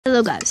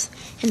Hello guys,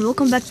 and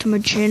welcome back to my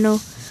channel.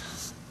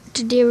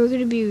 Today we're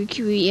gonna be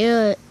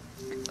recreating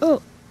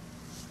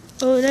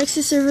next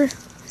to server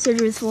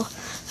is full.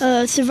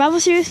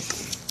 Survival series.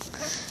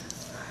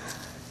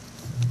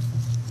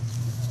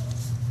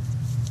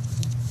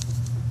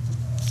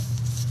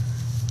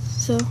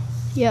 So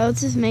yeah,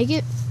 let's just make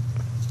it.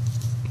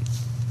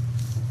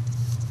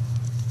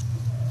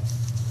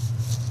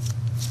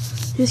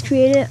 Just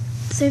create it.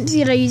 Same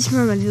seed I used for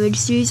my village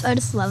series. I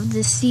just love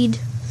this seed,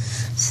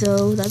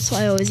 so that's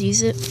why I always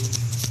use it.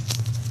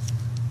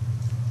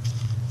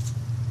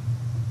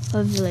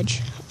 A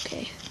village,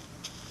 okay.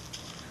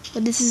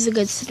 But this is a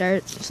good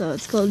start. So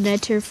it's called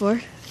Nether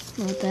 4.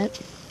 Not that.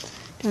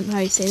 Don't know how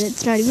you say that.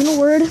 It's not even a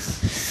word.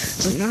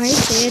 Don't know how you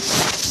say it.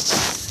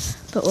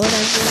 But whatever.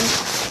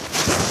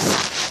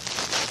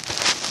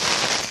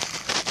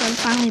 So I'm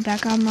finally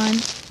back online.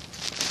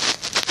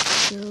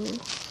 So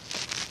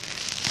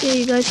yeah,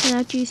 you guys can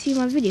actually see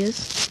my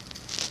videos.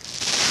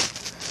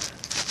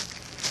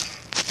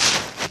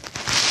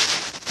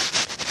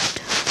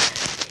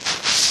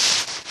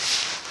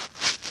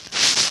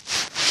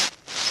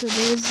 So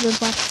there's the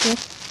black strip.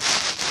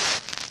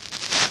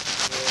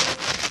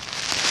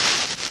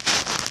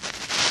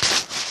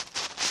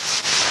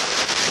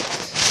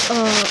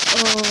 Oh,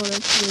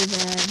 that's really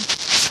bad.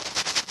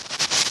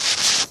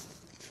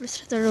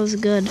 First I thought it was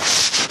good.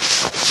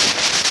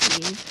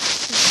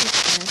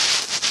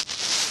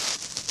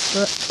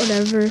 But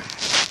whatever.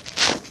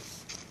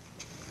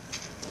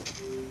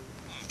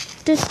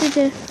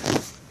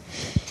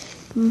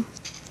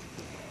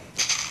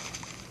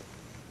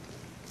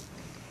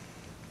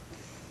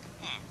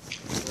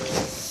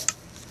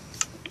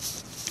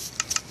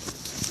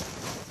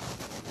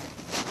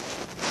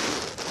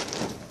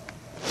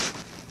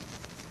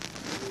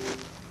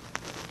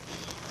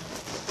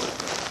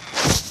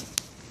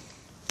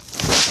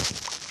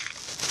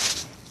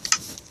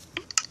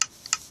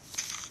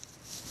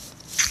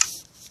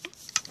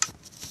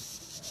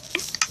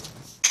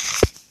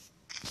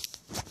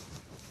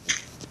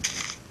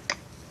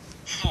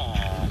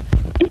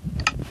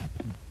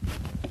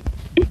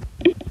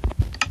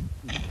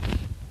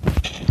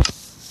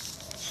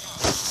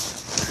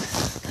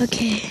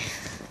 Okay.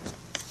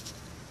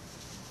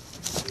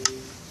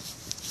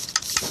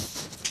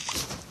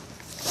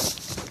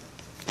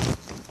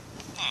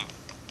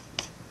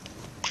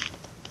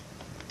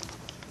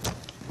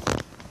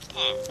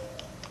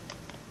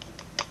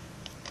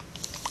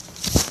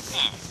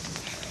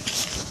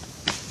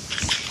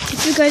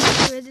 If you guys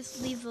enjoyed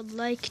this, leave a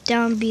like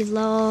down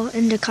below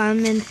in the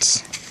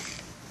comments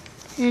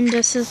and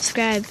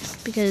subscribe,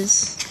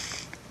 because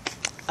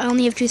I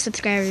only have 2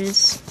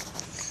 subscribers.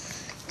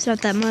 It's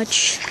not that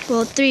much.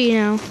 Well, 3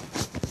 now.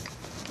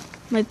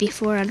 Might be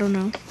 4, I don't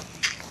know.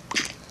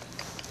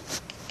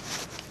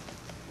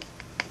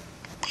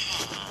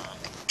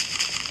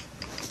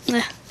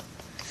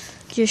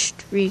 Just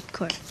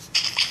record.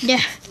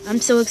 Yeah, I'm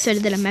so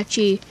excited that I'm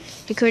actually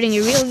recording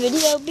a real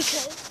video,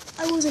 because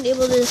I wasn't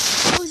able to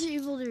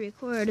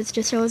record. It's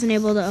just I wasn't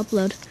able to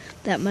upload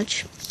that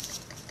much.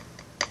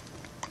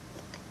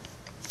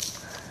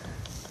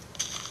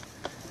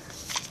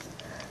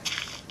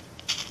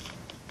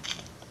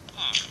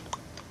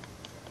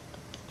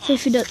 So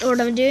if you don't know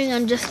what I'm doing,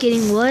 I'm just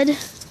getting wood.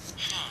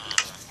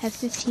 Have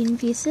 15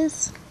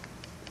 pieces.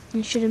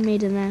 I should have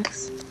made an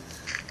axe,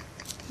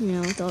 you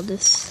know, with all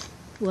this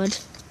wood.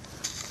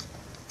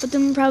 But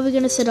then we're probably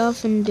gonna set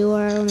off and do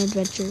our own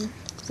adventure,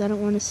 because I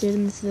don't want to sit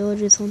in this village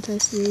this whole entire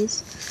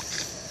series.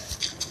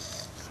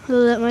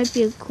 Although that might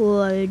be a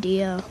cool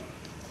idea,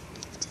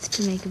 just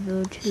to make a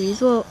village series.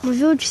 Well, my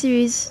village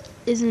series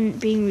isn't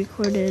being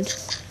recorded.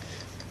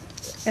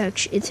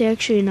 Actually, it's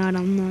actually not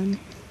online.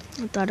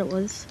 I thought it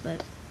was,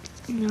 but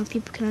you know,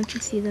 people can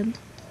actually see them.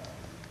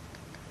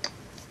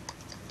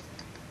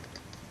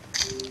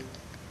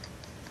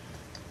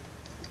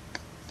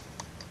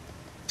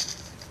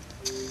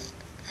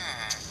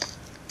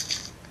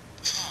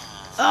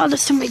 Oh,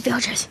 there's so many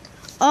villagers.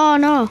 Oh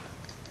no.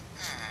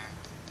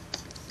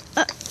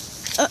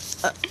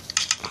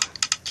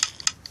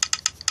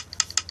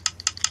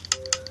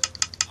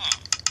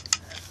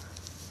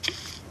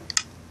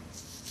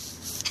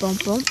 Bum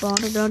bum bum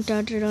dun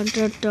dun dun dun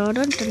dun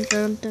dun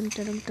dun dun dun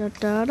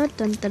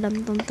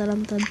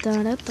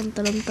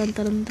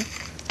dun.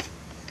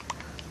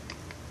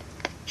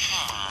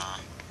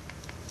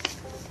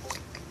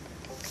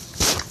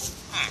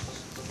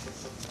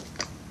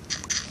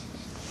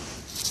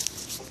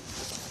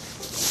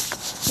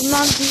 My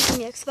mom's using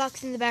the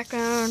Xbox in the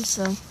background,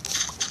 so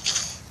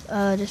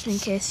just in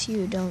case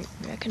you don't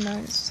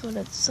recognize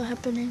what's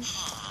happening.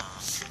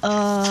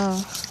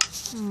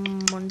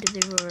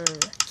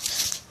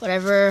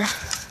 Whatever.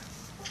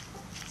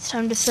 It's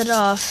time to set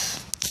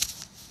off.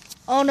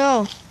 Oh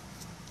no.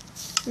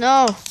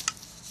 No.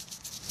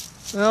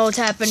 No, what's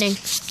happening?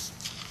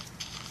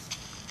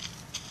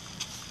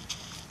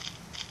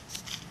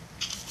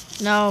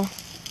 No.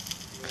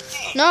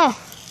 No.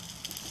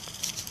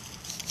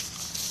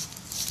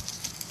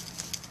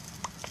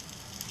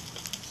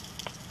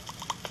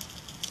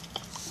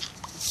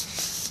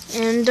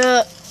 And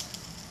to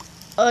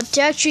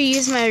actually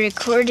use my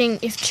recording,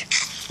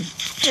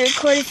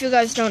 if you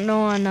guys don't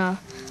know, on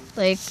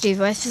like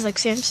devices like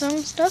Samsung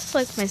stuff,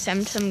 like my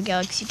Samsung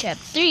Galaxy Tab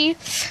 3,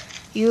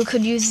 you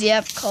could use the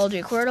app called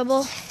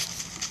Recordable.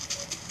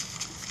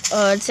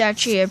 It's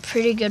actually a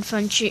pretty good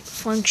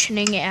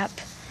functioning app.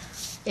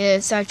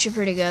 It's actually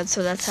pretty good,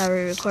 so that's how I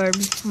record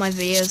my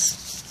videos.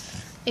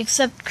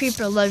 Except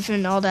Creeper Life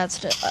and all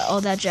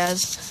that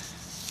jazz.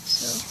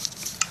 So,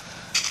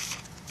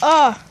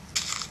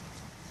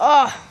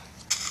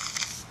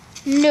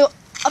 new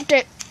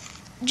update,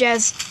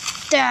 jazz.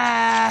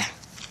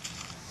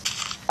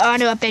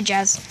 New update,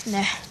 jazz.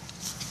 Nah.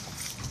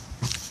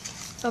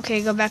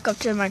 Okay, go back up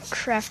to my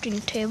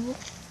crafting table.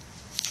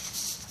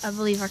 I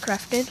believe I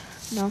crafted.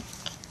 No.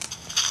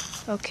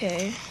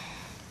 Okay.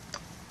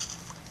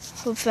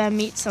 Hopefully I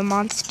meet some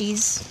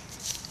monsties.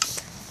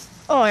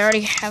 Oh, I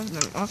already have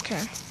them.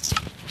 Okay.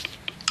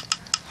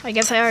 I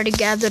guess I already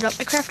gathered up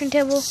my crafting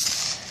table.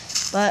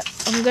 But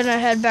I'm gonna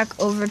head back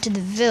over to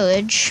the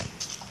village.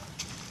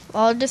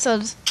 I'll just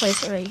have this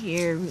place right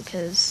here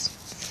because,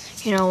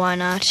 you know, why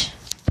not?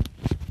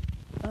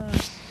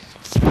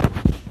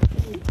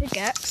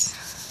 Pickaxe.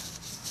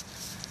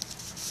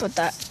 Put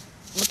that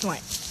with my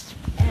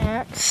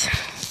axe.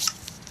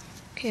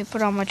 Okay,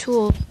 put on my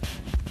tools.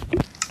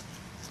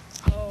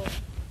 Oh.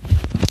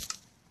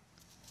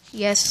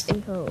 Yes,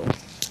 info.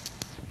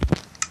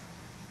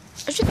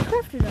 I just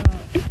crafted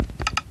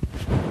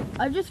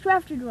I just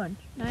crafted one.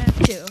 Now I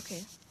have two,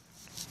 okay.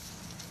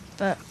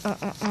 But,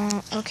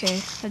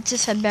 okay. Let's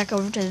just head back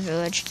over to the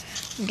village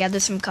and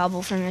gather some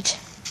cobble from it.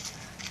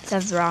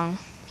 That's wrong,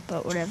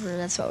 but whatever,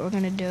 that's what we're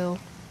gonna do.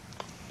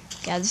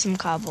 Gather some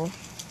cobble.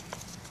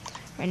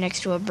 Right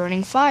next to a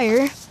burning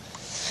fire,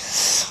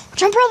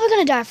 which I'm probably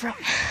gonna die from.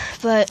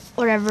 But,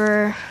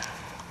 whatever.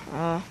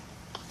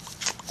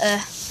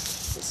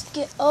 Let's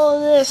get all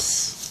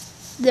this.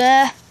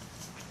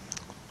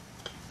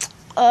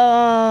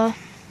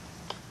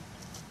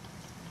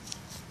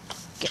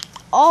 Get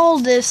all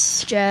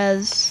this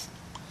jazz.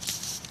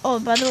 Oh,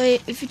 by the way,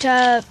 if you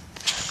tap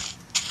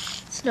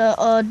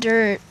the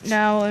dirt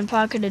now in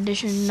Pocket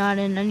Edition, not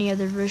in any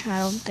other version, I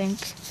don't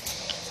think,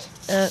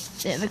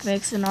 it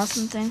makes an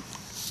awesome thing.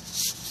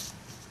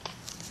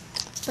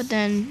 But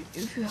then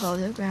if you hold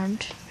the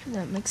ground,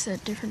 that makes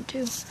it different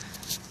too.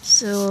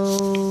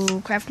 So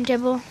crafting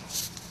table.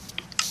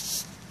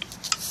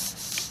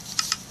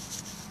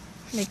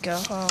 Make a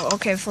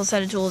okay, full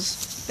set of tools.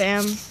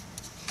 Bam.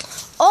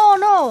 Oh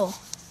no!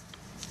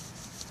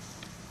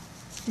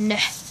 Nah.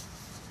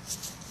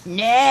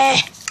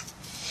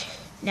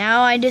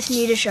 Now I just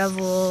need a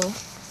shovel.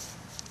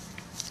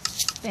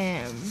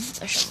 Bam.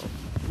 A shovel.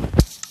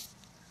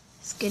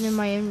 Let's get in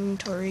my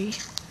inventory.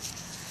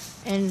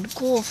 And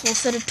cool, full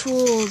set of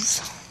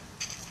tools.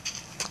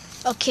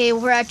 Okay,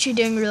 we're actually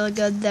doing really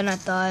good than I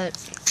thought.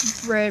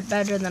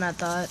 Better than I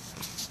thought.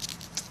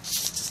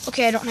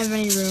 Okay, I don't have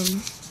any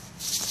room.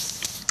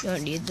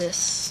 Don't need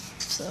this.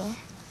 So,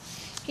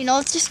 you know,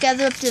 let's just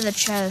gather up to the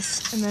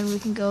chest and then we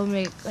can go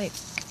make, like,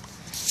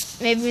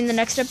 maybe in the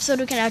next episode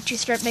we can actually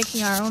start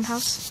making our own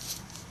house.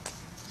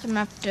 So I don't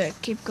have to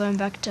keep going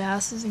back to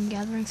houses and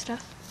gathering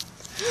stuff.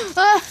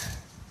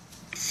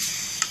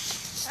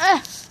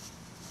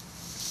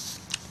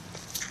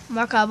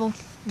 More cobble.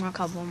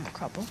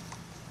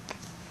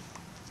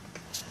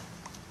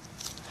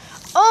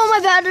 Oh, my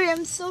battery.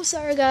 I'm so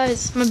sorry,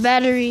 guys. My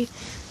battery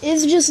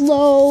is just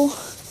low.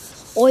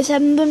 Always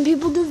haven't been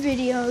people do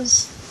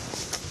videos.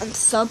 I'm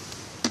so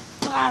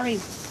sorry.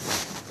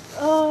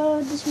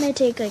 This may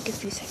take like a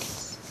few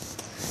seconds.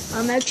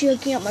 I'm actually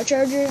hooking up my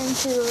charger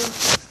into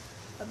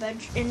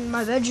in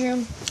my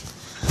bedroom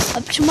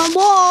up to my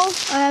wall.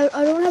 I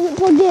don't have it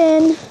plugged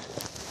in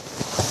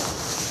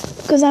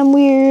because I'm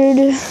weird.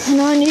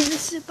 And I need to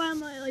sit by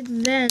my like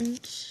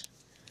vent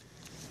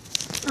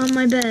on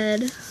my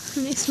bed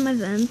next to my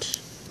vent.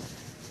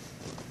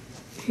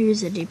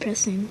 Here's a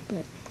depressing,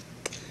 but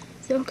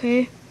it's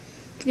okay.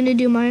 I'm gonna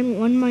do one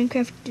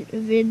Minecraft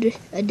vid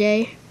a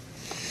day.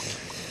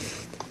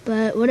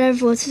 But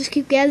whatever, let's just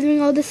keep gathering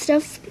all this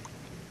stuff.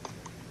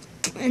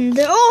 And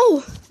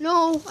oh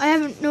no, I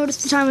haven't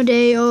noticed the time of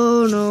day.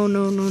 Oh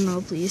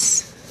no,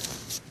 please.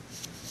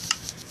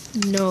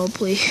 No,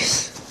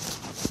 please.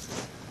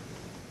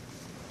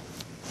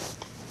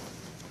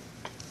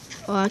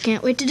 Oh, I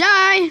can't wait to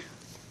die.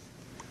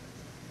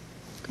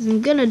 Because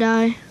I'm gonna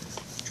die.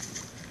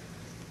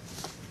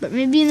 But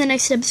maybe in the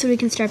next episode we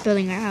can start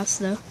building our house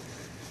though.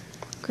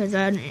 Because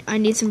I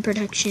need some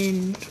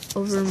protection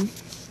over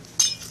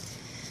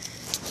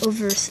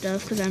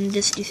stuff. Because I'm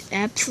just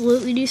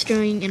absolutely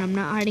destroying and I'm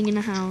not hiding in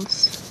a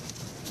house.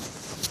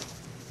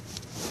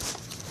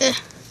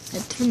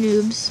 That's for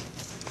noobs.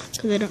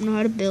 Because I don't know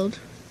how to build.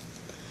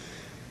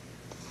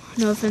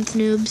 No offense,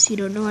 noobs. You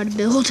don't know how to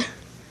build.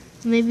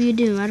 Maybe you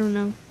do. I don't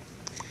know.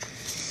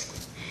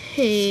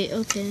 Hey,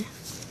 okay.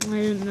 I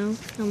didn't know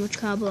how much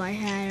cobble I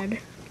had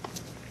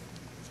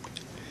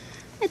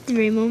at the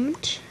very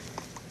moment.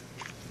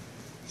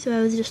 So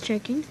I was just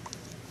checking.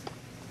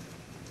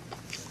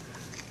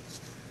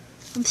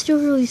 I'm still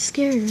really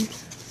scared.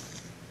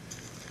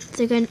 It's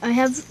like I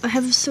have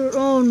a sword.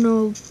 Oh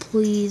no,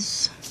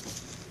 please.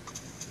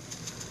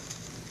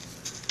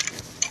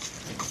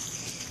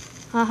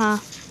 Haha.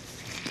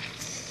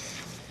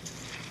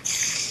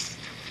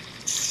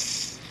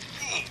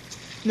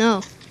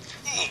 No.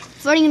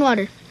 Floating in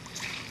water.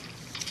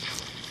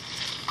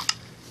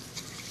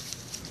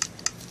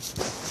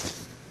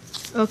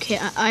 Okay,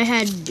 I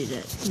had to do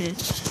that.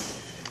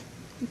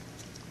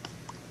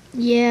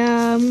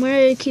 Yeah, I'm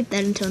gonna keep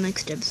that until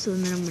next episode,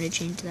 and then I'm gonna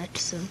change that.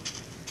 So,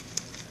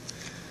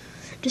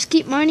 just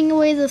keep mining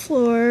away the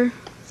floor.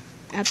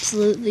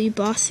 Absolutely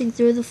bossing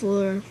through the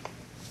floor.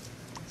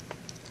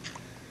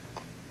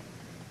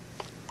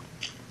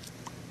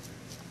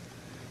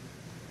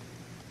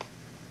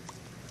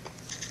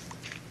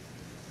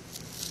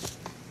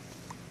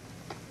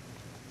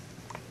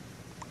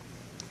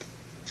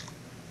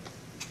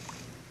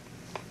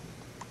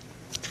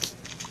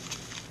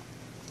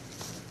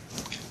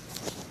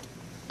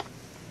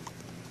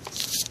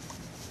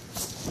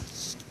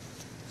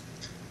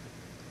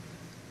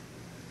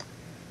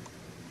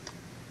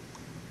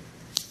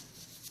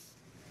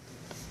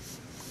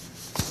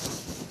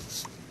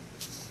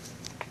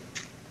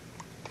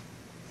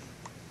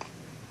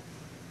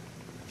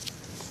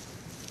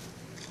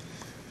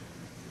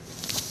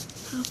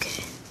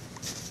 Okay.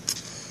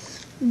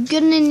 I'm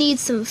gonna need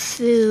some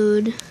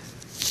food.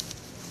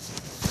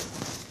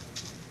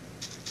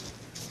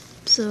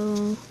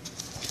 So,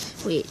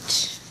 wait.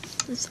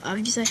 It's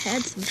obvious I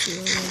had some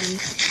food already.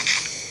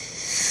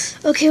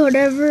 Okay,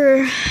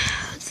 whatever.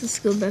 Let's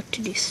go back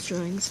to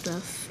destroying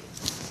stuff.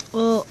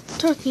 Well,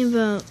 talking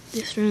about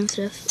destroying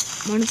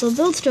stuff, might as well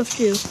build stuff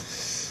too.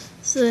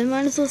 So I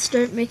might as well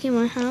start making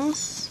my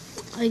house,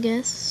 I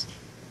guess.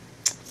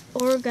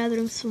 Or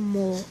gathering some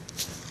wool.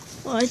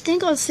 Well, I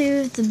think I'll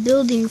save the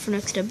building for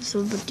next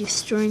episode, but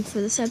destroying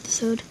for this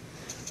episode.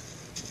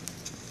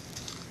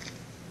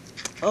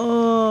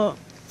 Oh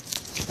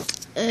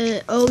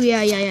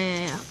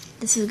yeah.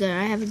 This is good.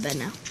 I have a bed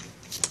now.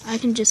 I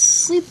can just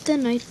sleep the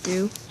night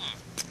through.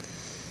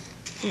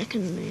 I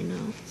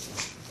can,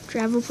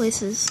 travel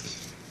places.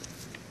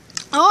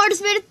 Oh, I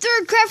just made a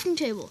third crafting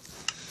table.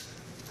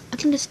 I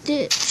can just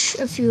ditch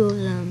a few of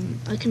them.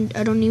 I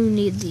don't even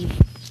need the.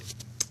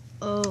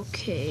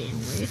 Okay,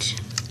 wait.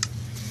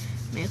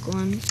 Make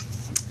one.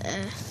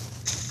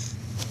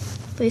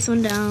 Place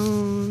one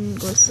down.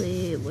 Go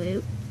sleep.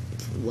 Wait.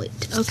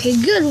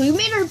 Okay, good. We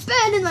made our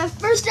bed in our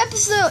first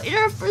episode.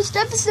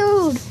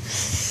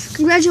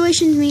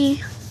 Congratulations,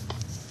 me.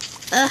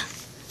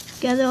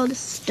 Gather all this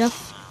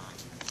stuff.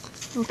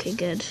 Okay,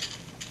 good.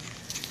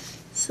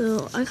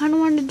 So I kind of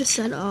wanted to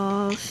set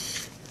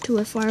off to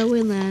a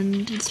faraway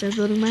land and start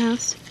building my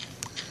house.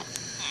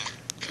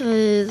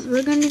 Cause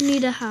we're gonna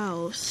need a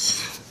house.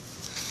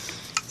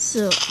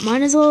 So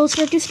might as well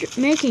start just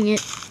making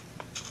it.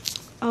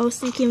 I was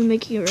thinking of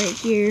making it right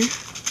here.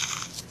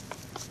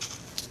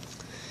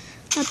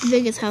 Not the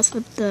biggest house,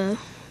 but the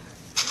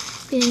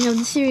beginning of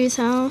the series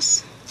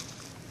house.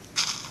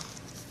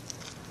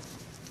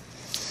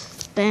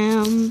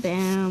 Bam,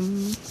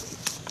 bam.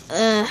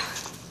 My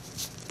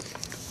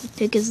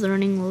pick is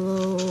running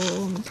low.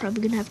 I'm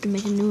probably gonna have to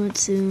make a new one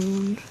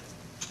soon.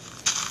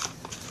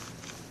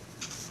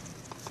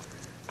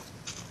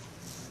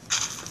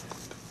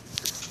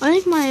 I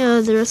think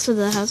the rest of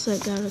the house I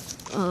gotta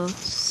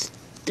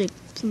stick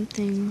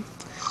something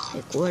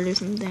like wood or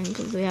something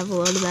because we have a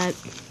lot of that.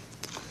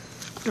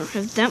 I don't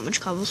have that much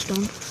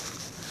cobblestone.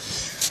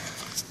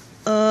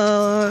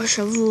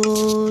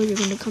 Shovel, you're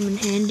gonna come in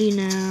handy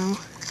now.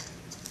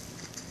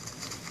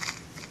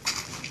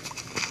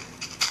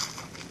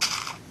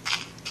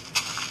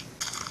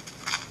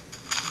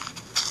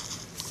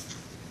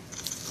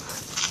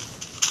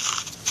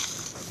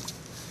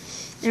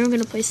 Then we're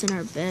gonna place in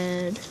our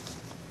bed.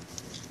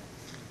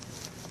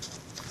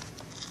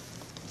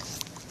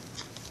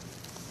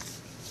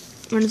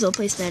 Might as well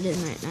place that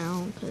in right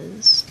now,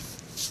 because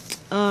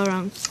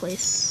wrong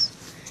place.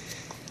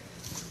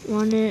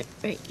 Want it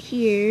right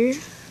here.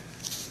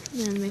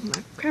 Then make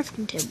my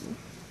crafting table.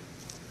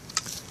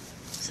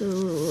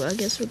 So I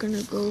guess we're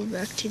gonna go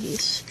back to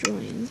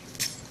destroying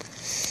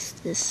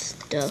this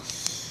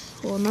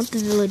stuff. Well, not the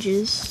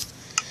villages,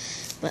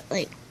 but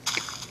like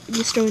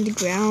destroying the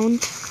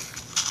ground.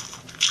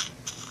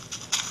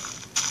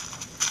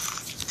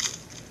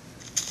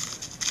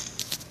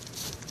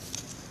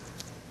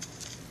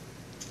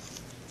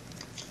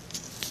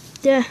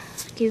 Yeah,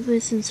 give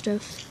us some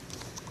stuff.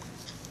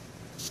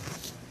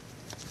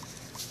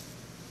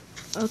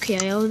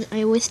 Okay,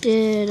 I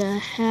wasted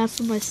half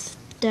of my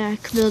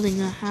stack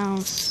building a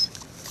house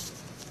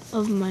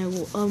of my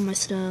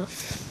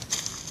stuff.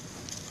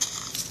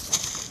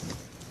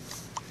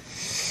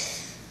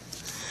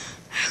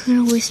 I'm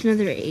gonna waste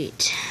another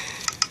 8.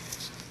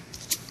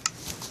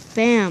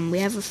 Bam, we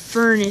have a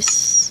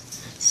furnace.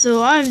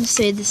 So I would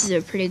say this is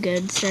a pretty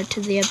good start to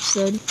the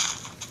episode.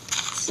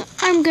 So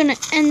I'm gonna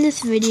end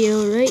this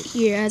video right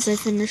here as I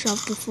finish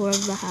off the floor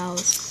of the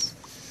house.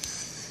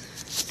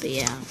 But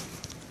yeah.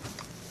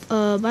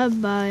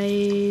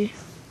 Bye-bye.